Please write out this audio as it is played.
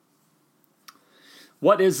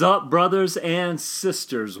What is up, brothers and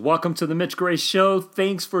sisters? Welcome to the Mitch Gray Show.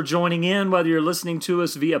 Thanks for joining in, whether you're listening to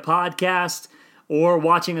us via podcast or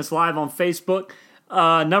watching us live on Facebook.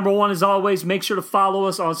 Number one, as always, make sure to follow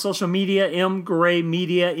us on social media, Gray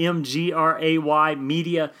Media, MGRAY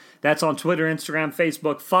Media. That's on Twitter, Instagram,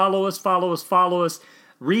 Facebook. Follow us.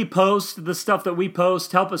 Repost the stuff that we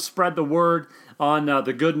post. Help us spread the word on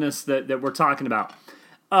the goodness that we're talking about.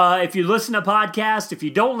 If you listen to podcasts, if you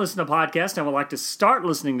don't listen to podcasts and would like to start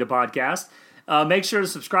listening to podcasts, make sure to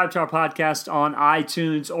subscribe to our podcast on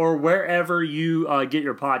iTunes or wherever you get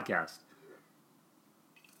your podcast.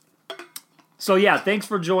 So yeah, thanks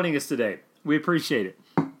for joining us today. We appreciate it.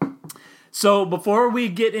 So before we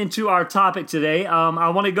get into our topic today, I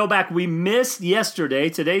want to go back. We missed yesterday.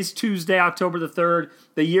 Today's Tuesday, October the 3rd.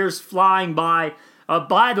 The year's flying by.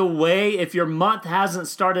 By the way, if your month hasn't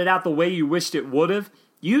started out the way you wished it would have,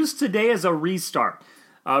 use today as a restart.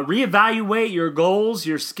 Reevaluate your goals,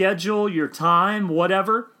 your schedule, your time,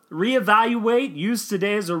 whatever. Reevaluate. Use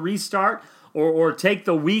today as a restart, or take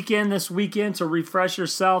the weekend this weekend to refresh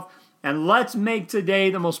yourself. And let's make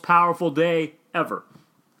today the most powerful day ever.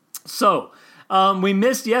 So, we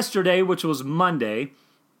missed yesterday, which was Monday.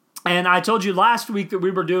 And I told you last week that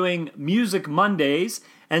we were doing Music Mondays.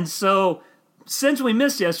 And so, since we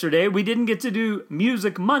missed yesterday, we didn't get to do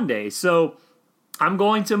Music Monday. So, I'm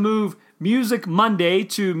going to move Music Monday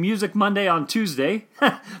to Music Monday on Tuesday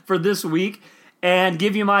for this week and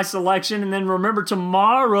give you my selection. And then remember,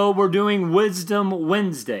 tomorrow we're doing Wisdom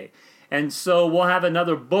Wednesday. And so we'll have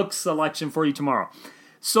another book selection for you tomorrow.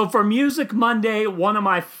 So for Music Monday, one of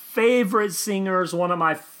my favorite singers, one of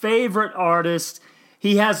my favorite artists,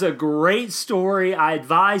 he has a great story. I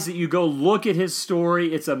advise that you go look at his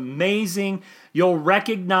story. It's amazing. You'll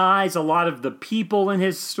recognize a lot of the people in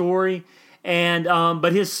his story.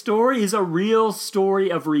 But his story is a real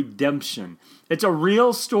story of redemption. It's a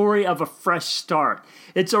real story of a fresh start.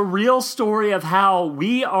 It's a real story of how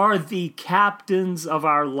we are the captains of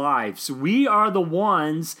our lives. We are the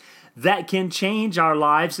ones that can change our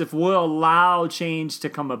lives if we'll allow change to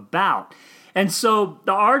come about. And so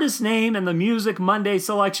the artist's name and the Music Monday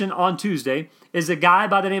selection on Tuesday is a guy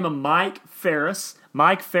by the name of Mike Farris.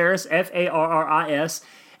 Mike Farris, Farris.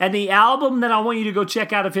 And the album that I want you to go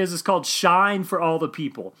check out of his is called Shine for All the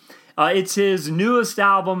People. It's his newest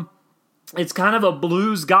album. It's kind of a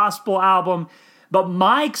blues gospel album. But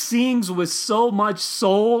Mike sings with so much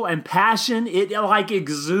soul and passion. It like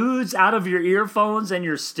exudes out of your earphones and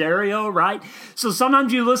your stereo, right? So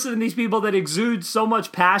sometimes you listen to these people that exude so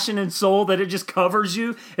much passion and soul that it just covers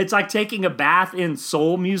you. It's like taking a bath in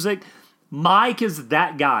soul music. Mike is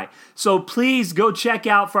that guy. So please go check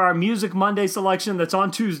out for our Music Monday selection that's on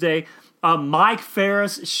Tuesday. Mike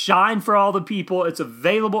Farris, Shine for All the People. It's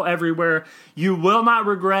available everywhere. You will not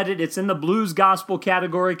regret it. It's in the blues gospel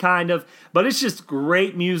category, kind of. But it's just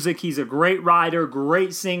great music. He's a great writer,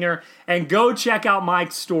 great singer. And go check out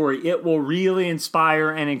Mike's story. It will really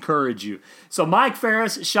inspire and encourage you. So Mike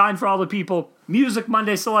Farris, Shine for All the People. Music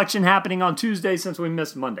Monday selection happening on Tuesday since we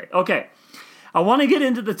missed Monday. Okay. I want to get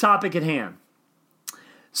into the topic at hand.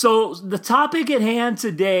 So the topic at hand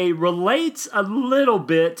today relates a little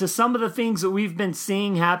bit to some of the things that we've been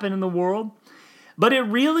seeing happen in the world, but it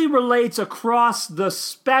really relates across the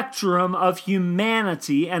spectrum of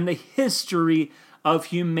humanity and the history of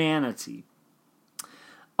humanity.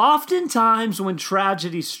 Oftentimes when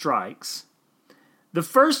tragedy strikes, the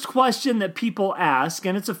first question that people ask,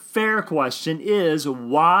 and it's a fair question, is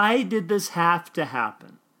why did this have to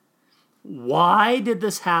happen? Why did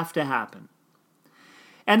this have to happen?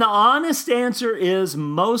 And the honest answer is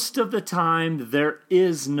most of the time there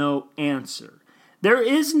is no answer. There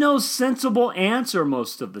is no sensible answer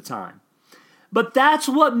most of the time. But that's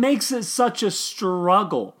what makes it such a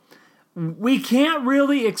struggle. We can't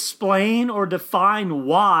really explain or define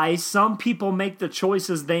why some people make the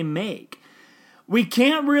choices they make. We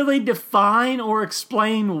can't really define or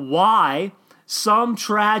explain why some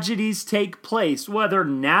tragedies take place, whether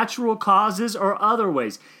natural causes or other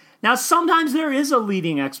ways. Now, sometimes there is a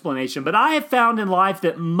leading explanation, but I have found in life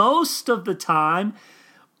that most of the time,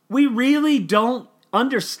 we really don't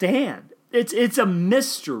understand. It's a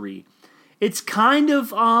mystery. It's kind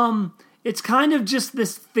of just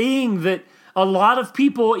this thing that a lot of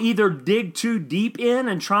people either dig too deep in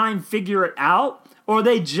and try and figure it out, or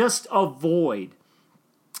they just avoid.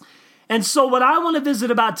 And so what I want to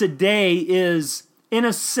visit about today is, in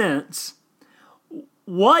a sense,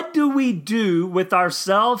 what do we do with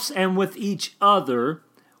ourselves and with each other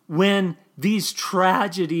when these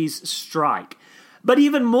tragedies strike? But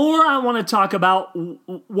even more, I want to talk about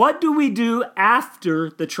what do we do after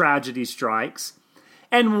the tragedy strikes,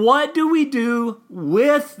 And what do we do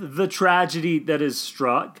with the tragedy that is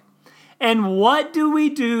struck? And what do we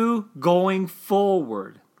do going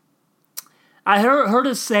forward? I heard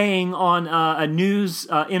a saying on a news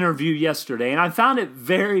interview yesterday, and I found it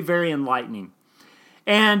very, very enlightening.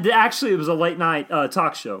 And actually, it was a late night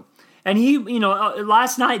talk show. And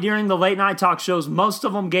last night during the late night talk shows, most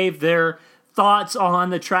of them gave their thoughts on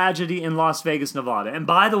the tragedy in Las Vegas, Nevada. And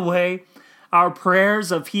by the way, our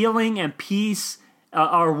prayers of healing and peace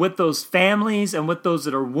are with those families and with those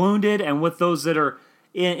that are wounded and with those that are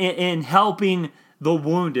in helping the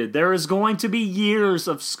wounded. There is going to be years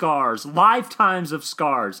of scars, lifetimes of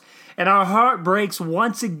scars, and our heart breaks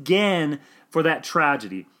once again for that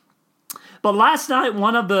tragedy. But last night,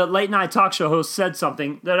 one of the late night talk show hosts said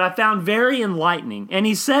something that I found very enlightening, and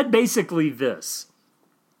he said basically this.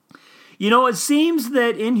 It seems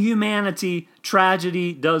that in humanity,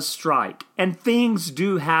 tragedy does strike, and things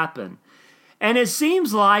do happen. And it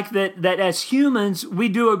seems like that as humans, we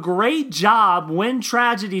do a great job when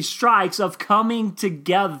tragedy strikes of coming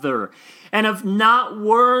together and of not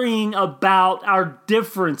worrying about our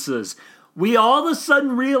differences. We all of a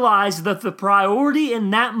sudden realize that the priority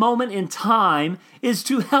in that moment in time is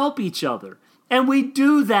to help each other. And we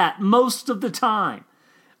do that most of the time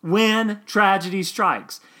when tragedy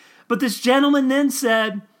strikes. But this gentleman then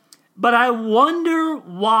said, but I wonder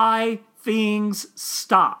why things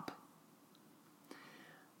stop.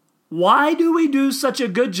 Why do we do such a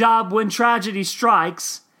good job when tragedy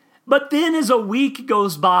strikes, but then as a week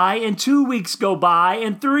goes by, and 2 weeks go by,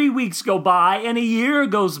 and 3 weeks go by, and a year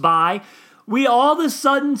goes by, we all of a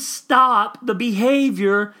sudden stop the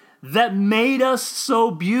behavior that made us so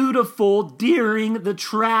beautiful during the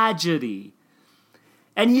tragedy?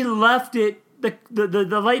 And he left it,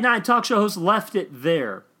 the late night talk show host left it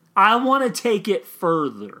there. I want to take it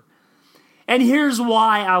further. And here's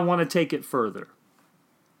why I want to take it further.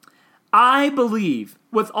 I believe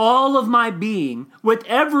with all of my being, with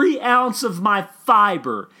every ounce of my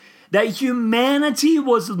fiber, that humanity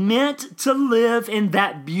was meant to live in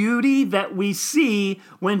that beauty that we see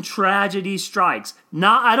when tragedy strikes.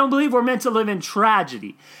 I don't believe we're meant to live in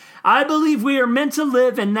tragedy. I believe we are meant to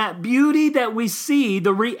live in that beauty that we see,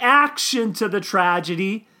 the reaction to the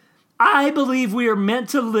tragedy. I believe we are meant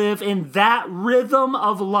to live in that rhythm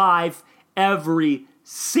of life every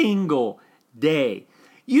single day.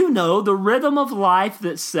 The rhythm of life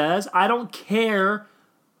that says, I don't care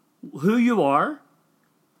who you are,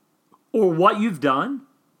 or what you've done,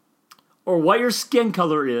 or what your skin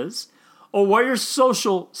color is, or what your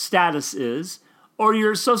social status is, or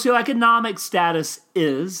your socioeconomic status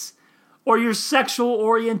is, or your sexual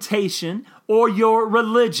orientation, or your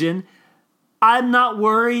religion. I'm not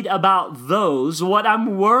worried about those. What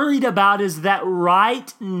I'm worried about is that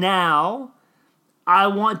right now, I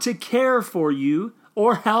want to care for you,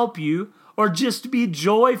 or help you, or just be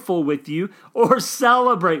joyful with you, or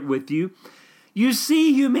celebrate with you. You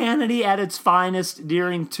see humanity at its finest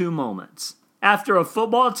during two moments. After a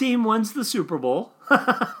football team wins the Super Bowl,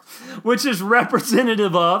 which is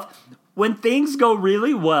representative of when things go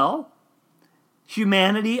really well,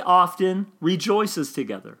 humanity often rejoices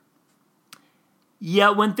together.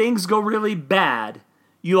 Yet when things go really bad,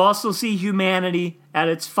 you also see humanity at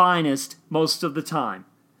its finest most of the time.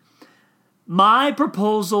 My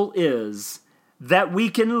proposal is that we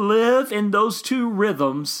can live in those two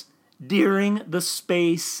rhythms during the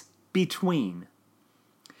space between.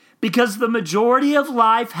 Because the majority of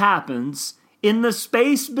life happens in the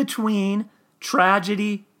space between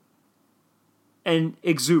tragedy and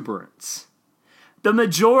exuberance. The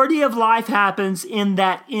majority of life happens in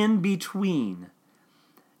that in-between.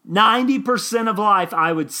 90% of life,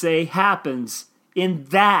 I would say, happens in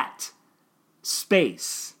that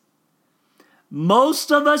space.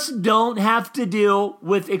 Most of us don't have to deal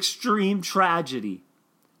with extreme tragedy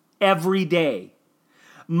every day.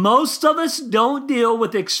 Most of us don't deal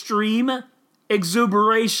with extreme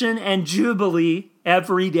exuberation and jubilee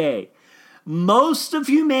every day. Most of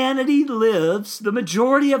humanity lives the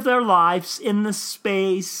majority of their lives in the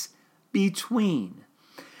space between.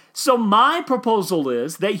 So my proposal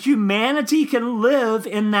is that humanity can live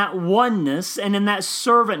in that oneness and in that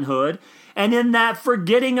servanthood and in that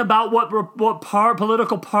forgetting about what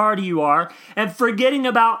political party you are, and forgetting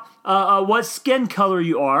about what skin color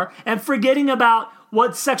you are, and forgetting about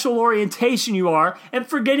what sexual orientation you are, and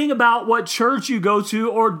forgetting about what church you go to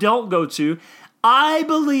or don't go to. I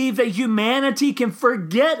believe that humanity can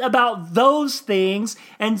forget about those things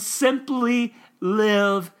and simply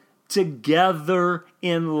live together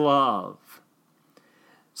in love.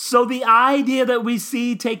 So the idea that we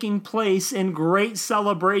see taking place in great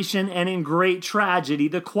celebration and in great tragedy,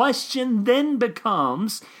 the question then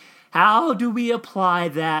becomes, how do we apply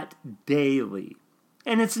that daily?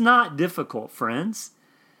 And it's not difficult, friends.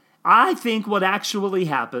 I think what actually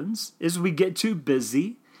happens is we get too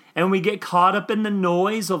busy and we get caught up in the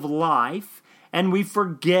noise of life and we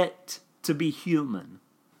forget to be human.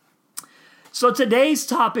 So today's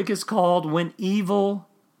topic is called When Evil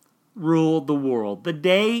Ruled the World. The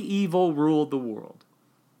day evil ruled the world.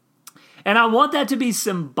 And I want that to be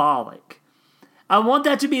symbolic. I want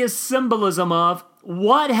that to be a symbolism of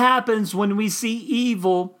what happens when we see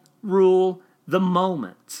evil rule the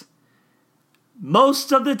moment.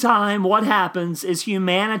 Most of the time, what happens is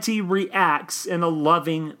humanity reacts in a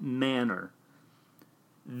loving manner.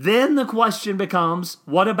 Then the question becomes,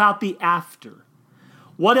 what about the after?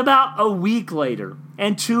 What about a week later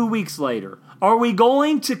and 2 weeks later? Are we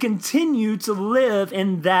going to continue to live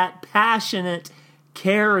in that passionate,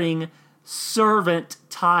 caring,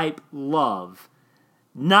 servant-type love?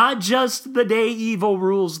 Not just the day evil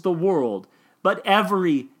rules the world, but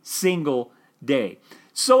every single day.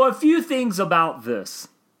 So a few things about this.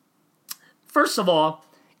 First of all,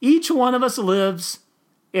 each one of us lives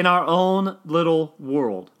in our own little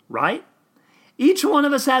world, right? Each one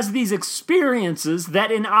of us has these experiences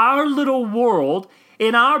that in our little world,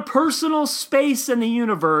 in our personal space in the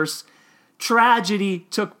universe, tragedy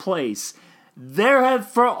took place. There have,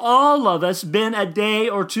 for all of us, been a day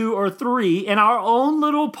or two or three in our own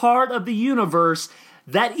little part of the universe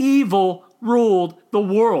that evil ruled the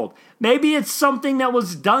world. Maybe it's something that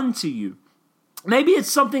was done to you. Maybe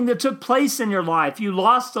it's something that took place in your life. You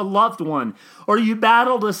lost a loved one, or you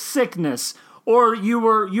battled a sickness, or you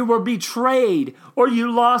were betrayed, or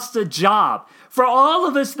you lost a job. For all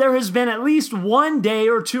of us, there has been at least one day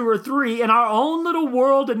or two or three in our own little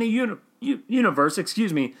world in the universe,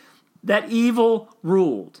 that evil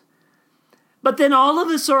ruled. But then all of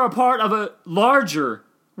us are a part of a larger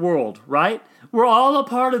world, right? We're all a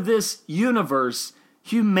part of this universe,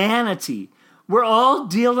 humanity. We're all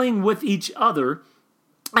dealing with each other.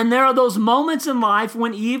 And there are those moments in life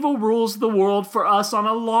when evil rules the world for us on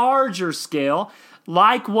a larger scale,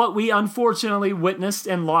 like what we unfortunately witnessed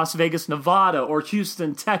in Las Vegas, Nevada, or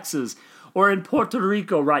Houston, Texas, or in Puerto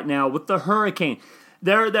Rico right now with the hurricane,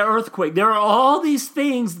 the earthquake. There are all these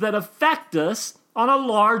things that affect us on a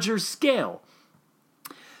larger scale.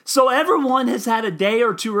 So everyone has had a day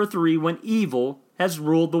or two or three when evil has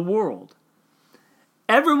ruled the world.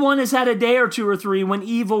 Everyone has had a day or two or three when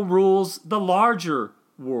evil rules the larger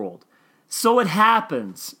world. So it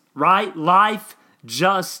happens, right? Life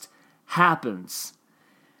just happens.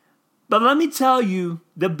 But let me tell you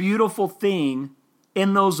the beautiful thing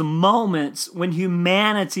in those moments when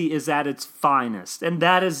humanity is at its finest, and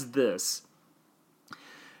that is this.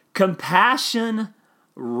 Compassion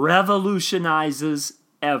revolutionizes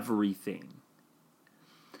everything.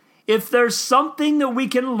 If there's something that we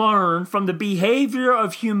can learn from the behavior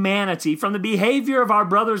of humanity, from the behavior of our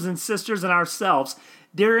brothers and sisters and ourselves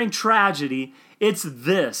during tragedy, it's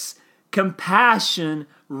this. Compassion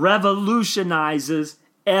revolutionizes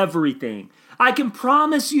everything. I can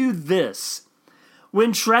promise you this.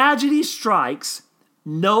 When tragedy strikes,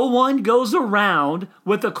 no one goes around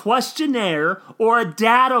with a questionnaire or a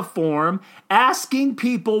data form asking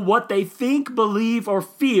people what they think, believe, or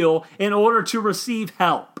feel in order to receive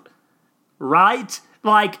help. Right?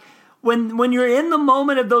 Like, when you're in the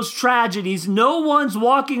moment of those tragedies, no one's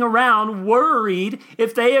walking around worried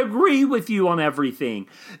if they agree with you on everything.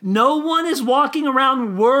 No one is walking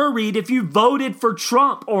around worried if you voted for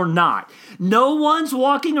Trump or not. No one's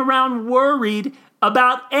walking around worried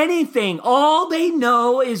about anything. All they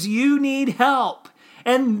know is you need help,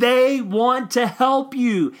 and they want to help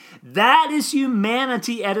you. That is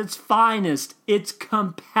humanity at its finest. It's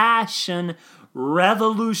compassion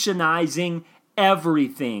revolutionizing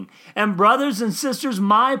everything. And brothers and sisters,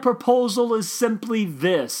 my proposal is simply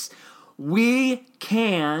this. We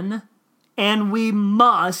can and we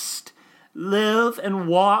must live and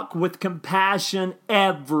walk with compassion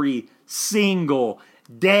every single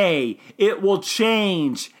day. It will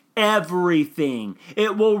change everything.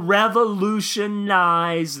 It will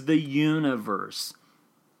revolutionize the universe.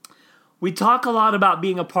 We talk a lot about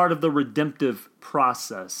being a part of the redemptive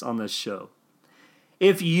process on this show.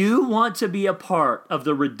 If you want to be a part of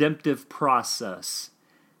the redemptive process,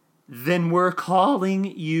 then we're calling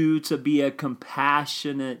you to be a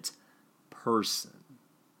compassionate person.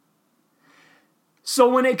 So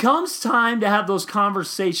when it comes time to have those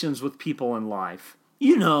conversations with people in life,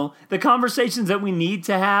 you know, the conversations that we need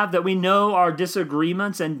to have, that we know are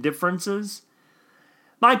disagreements and differences,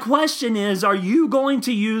 My question is, are you going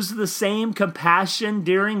to use the same compassion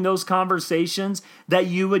during those conversations that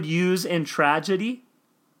you would use in tragedy?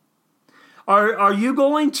 Are you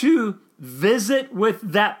going to visit with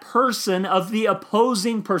that person of the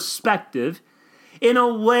opposing perspective in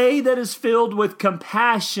a way that is filled with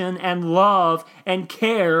compassion and love and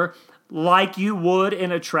care like you would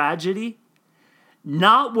in a tragedy?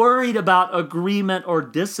 Not worried about agreement or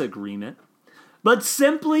disagreement, but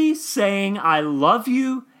simply saying, I love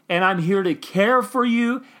you, and I'm here to care for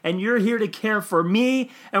you, and you're here to care for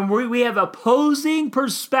me, and we have opposing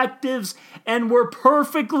perspectives, and we're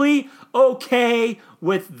perfectly okay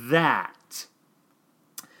with that.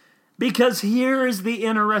 Because here is the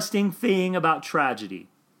interesting thing about tragedy.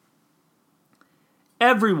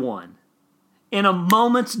 Everyone, in a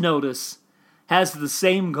moment's notice, has the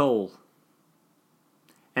same goal.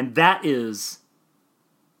 And that is,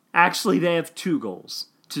 actually they have two goals: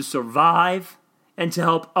 to survive and to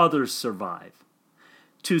help others survive.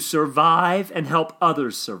 To survive and help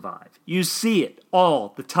others survive. You see it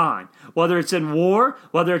all the time. Whether it's in war,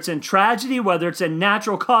 whether it's in tragedy, whether it's in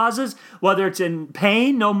natural causes, whether it's in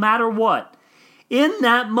pain, no matter what. In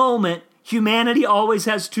that moment, humanity always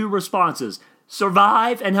has two responses: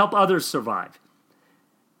 survive and help others survive.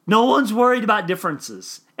 No one's worried about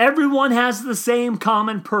differences. Everyone has the same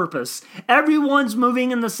common purpose. Everyone's moving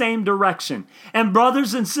in the same direction. And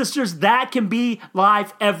brothers and sisters, that can be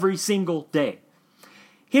life every single day.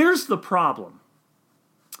 Here's the problem.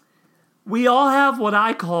 We all have what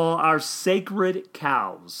I call our sacred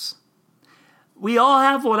cows. We all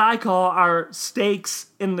have what I call our stakes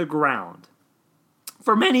in the ground.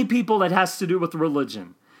 For many people, it has to do with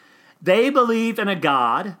religion. They believe in a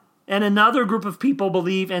God, and another group of people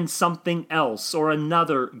believe in something else or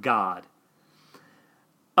another God.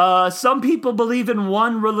 Some people believe in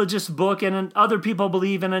one religious book and other people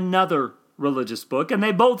believe in another religious book, and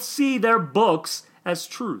they both see their books as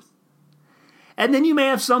truth. And then you may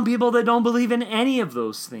have some people that don't believe in any of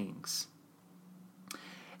those things.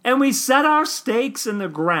 And we set our stakes in the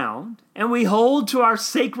ground, and we hold to our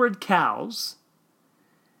sacred cows,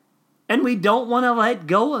 and we don't want to let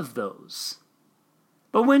go of those.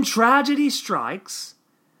 But when tragedy strikes,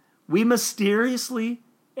 we mysteriously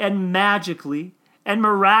and magically and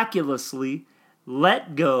miraculously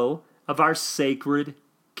let go of our sacred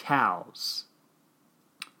cows.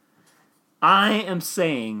 I am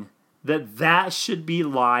saying that should be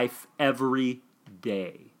life every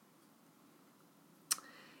day.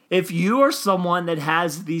 If you are someone that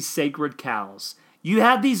has these sacred cows, you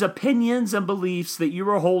have these opinions and beliefs that you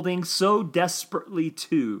are holding so desperately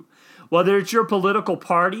to, whether it's your political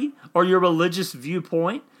party or your religious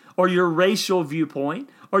viewpoint or your racial viewpoint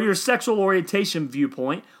or your sexual orientation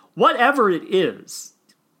viewpoint, whatever it is.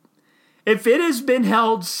 If it has been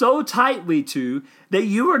held so tightly to that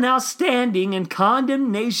you are now standing in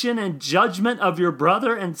condemnation and judgment of your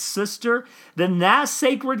brother and sister, then that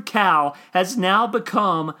sacred cow has now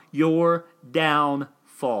become your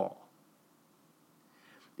downfall.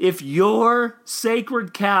 If your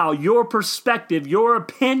sacred cow, your perspective, your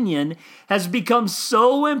opinion has become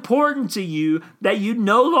so important to you that you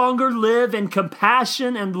no longer live in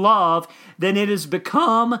compassion and love, then it has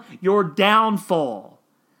become your downfall.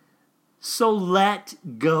 So let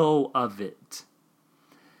go of it.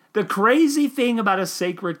 The crazy thing about a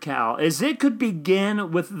sacred cow is it could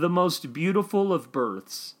begin with the most beautiful of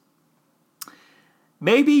births.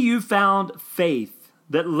 Maybe you found faith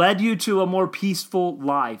that led you to a more peaceful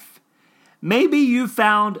life. Maybe you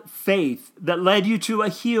found faith that led you to a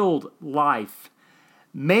healed life.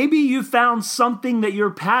 Maybe you found something that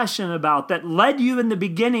you're passionate about that led you in the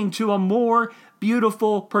beginning to a more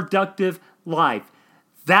beautiful, productive life.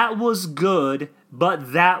 That was good,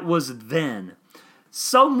 but that was then.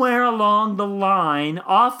 Somewhere along the line,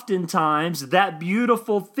 oftentimes that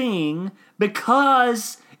beautiful thing,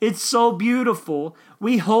 because it's so beautiful,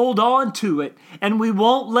 we hold on to it and we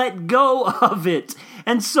won't let go of it.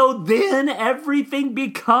 And so then everything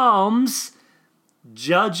becomes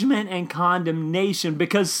judgment and condemnation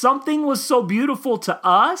because something was so beautiful to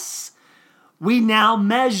us, we now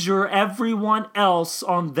measure everyone else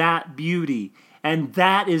on that beauty. And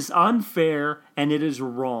that is unfair and it is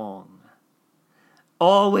wrong.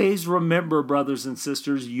 Always remember, brothers and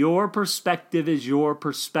sisters, your perspective is your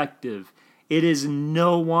perspective. It is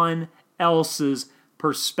no one else's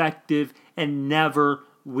perspective and never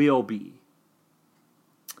will be.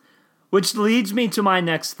 Which leads me to my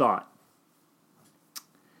next thought.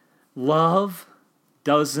 Love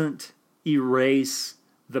doesn't erase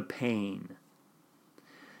the pain.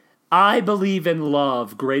 I believe in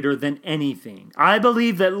love greater than anything. I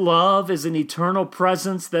believe that love is an eternal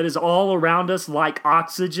presence that is all around us like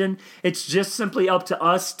oxygen. It's just simply up to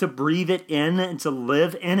us to breathe it in and to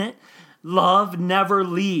live in it. Love never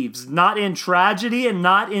leaves, not in tragedy and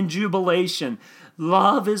not in jubilation.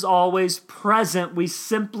 Love is always present. We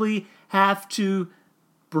simply have to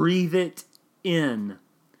breathe it in.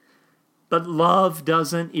 But love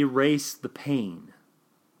doesn't erase the pain.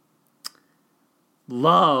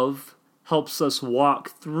 Love helps us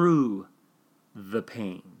walk through the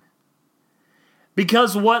pain.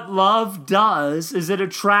 Because what love does is it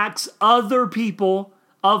attracts other people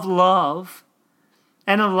of love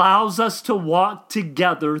and allows us to walk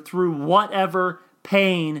together through whatever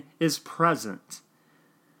pain is present.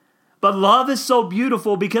 But love is so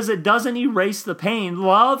beautiful because it doesn't erase the pain.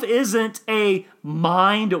 Love isn't a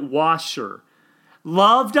mind washer.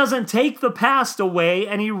 Love doesn't take the past away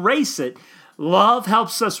and erase it. Love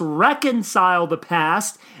helps us reconcile the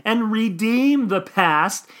past and redeem the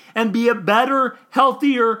past and be a better,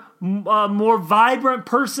 healthier, more vibrant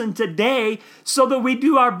person today so that we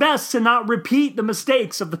do our best to not repeat the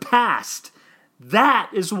mistakes of the past.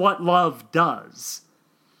 That is what love does.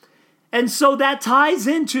 And so that ties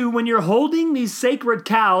into when you're holding these sacred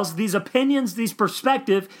cows, these opinions, these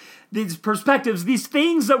perspectives, these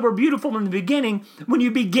things that were beautiful in the beginning, when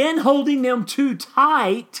you begin holding them too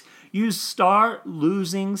tight, you start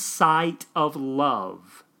losing sight of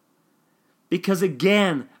love. Because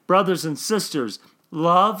again, brothers and sisters,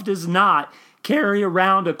 love does not carry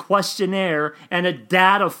around a questionnaire and a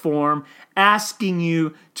data form asking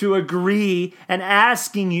you to agree and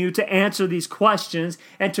asking you to answer these questions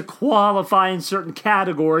and to qualify in certain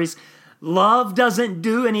categories. Love doesn't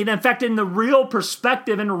do any of that. In fact, in the real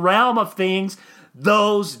perspective and realm of things,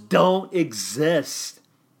 those don't exist.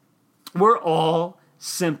 We're all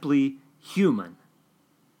simply human,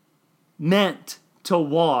 meant to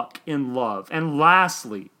walk in love. And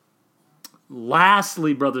lastly,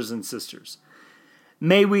 brothers and sisters,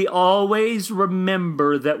 may we always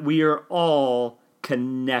remember that we are all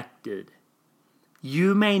connected.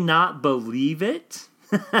 You may not believe it,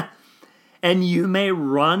 and you may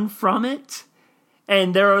run from it,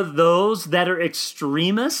 and there are those that are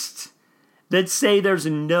extremists that say there's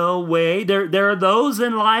no way. There are those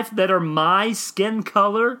in life that are my skin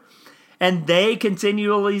color, and they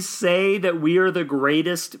continually say that we are the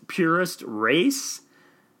greatest, purest race.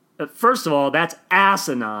 First of all, that's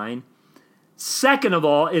asinine. Second of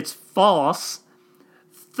all, it's false.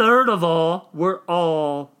 Third of all, we're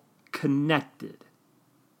all connected.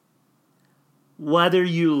 Whether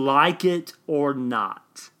you like it or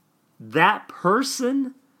not, that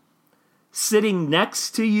person sitting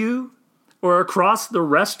next to you or across the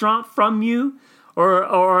restaurant from you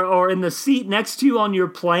or in the seat next to you on your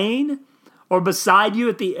plane or beside you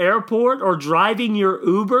at the airport or driving your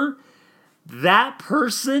Uber, that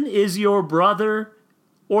person is your brother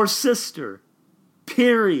or sister.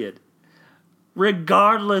 Period.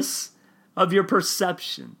 Regardless of your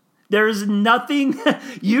perception. There is nothing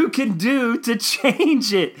you can do to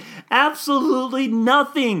change it. Absolutely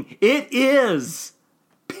nothing. It is.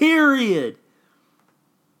 Period.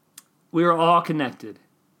 We are all connected.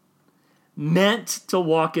 Meant to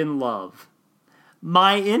walk in love.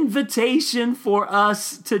 My invitation for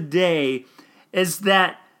us today is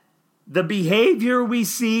that the behavior we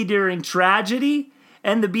see during tragedy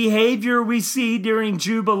and the behavior we see during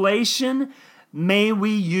jubilation, may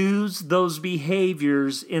we use those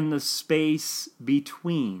behaviors in the space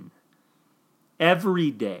between.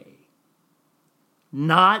 Every day.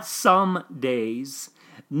 Not some days,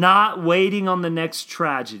 not waiting on the next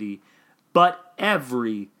tragedy, but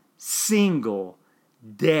every single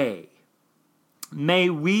day. May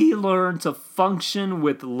we learn to function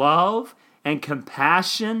with love and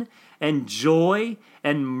compassion and joy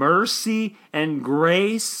and mercy and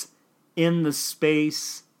grace in the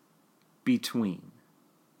space between.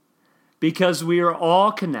 Because we are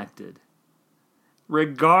all connected,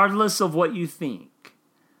 regardless of what you think.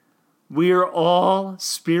 We are all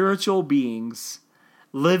spiritual beings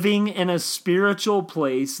living in a spiritual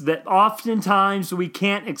place that oftentimes we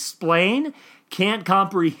can't explain, can't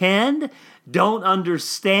comprehend, don't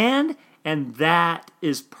understand, and that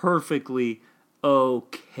is perfectly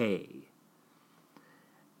okay.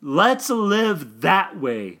 Let's live that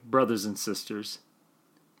way, brothers and sisters,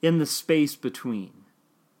 in the space between.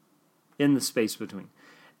 In the space between.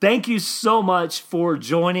 Thank you so much for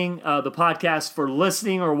joining the podcast, for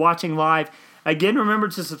listening or watching live. Again, remember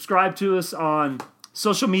to subscribe to us on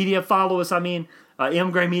social media. Follow us, M.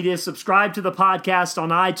 Gray Media. Subscribe to the podcast on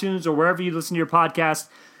iTunes or wherever you listen to your podcast.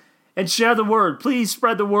 and share the word. Please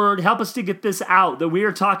spread the word. Help us to get this out, that we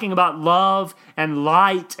are talking about love and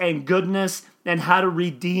light and goodness and how to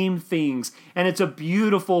redeem things. And it's a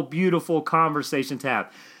beautiful, beautiful conversation to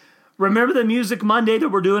have. Remember the Music Monday that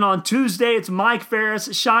we're doing on Tuesday? It's Mike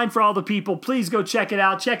Ferris, Shine for All the People. Please go check it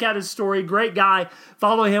out. Check out his story. Great guy.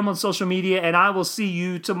 Follow him on social media, and I will see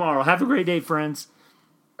you tomorrow. Have a great day, friends.